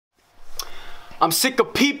I'm sick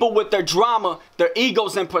of people with their drama, their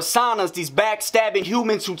egos and personas, these backstabbing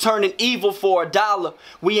humans who turning evil for $1.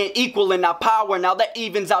 We ain't equal in our power, now that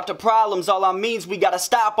evens out to problems. All I means we gotta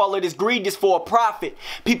stop all of this greed just for a profit.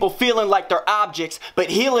 People feeling like they're objects, but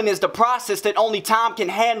healing is the process that only time can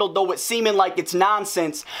handle, though it's seeming like it's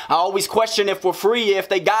nonsense. I always question if we're free, if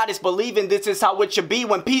they got us believing this is how it should be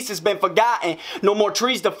when peace has been forgotten. No more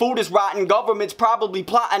trees, the food is rotten, government's probably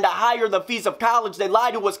plotting to hire the fees of college. They lie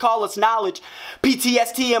to us, call us knowledge.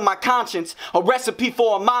 PTSD in my conscience, a recipe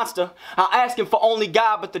for a monster. I'm asking for only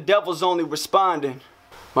God, but the devil's only responding.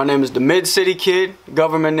 My name is the Mid-City Kid,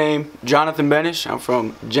 government name Jonathan Benish. I'm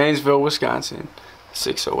from Janesville, Wisconsin,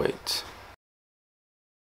 608.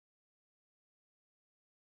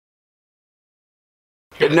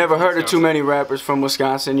 I've never heard of too many rappers from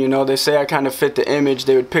Wisconsin, you know. They say I kind of fit the image.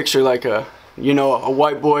 They would picture like a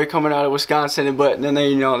white boy coming out of Wisconsin, but then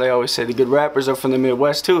they always say the good rappers are from the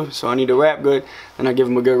Midwest too, so I need to rap good, and I give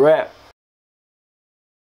them a good rap.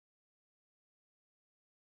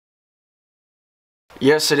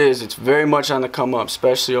 Yes, it is. It's very much on the come up,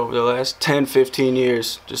 especially over the last 10-15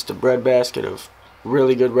 years. Just a breadbasket of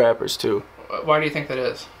really good rappers too. Why do you think that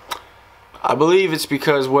is? I believe it's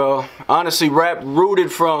because, well, honestly, rap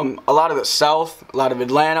rooted from a lot of the South, a lot of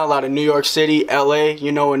Atlanta, a lot of New York City, LA,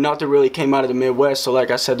 you know, and nothing really came out of the Midwest. So like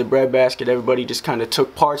I said, the breadbasket, everybody just kind of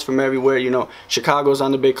took parts from everywhere, you know. Chicago's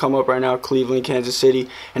on the big come up right now, Cleveland, Kansas City,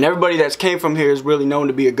 and everybody that's came from here is really known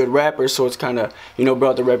to be a good rapper, so it's kind of, you know,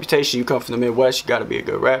 brought the reputation. You come from the Midwest, you got to be a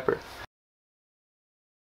good rapper.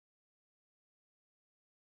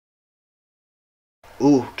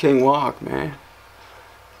 Ooh, King Walk, man.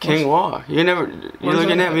 King Walk. You're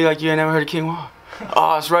looking at me like you ain't never heard of King Walk.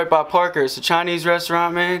 Oh, it's right by Parker. It's a Chinese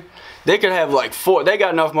restaurant, man. They could have like they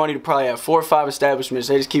got enough money to probably have 4 or 5 establishments.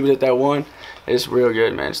 They just keep it at that one. It's real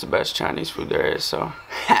good, man. It's the best Chinese food there is, so.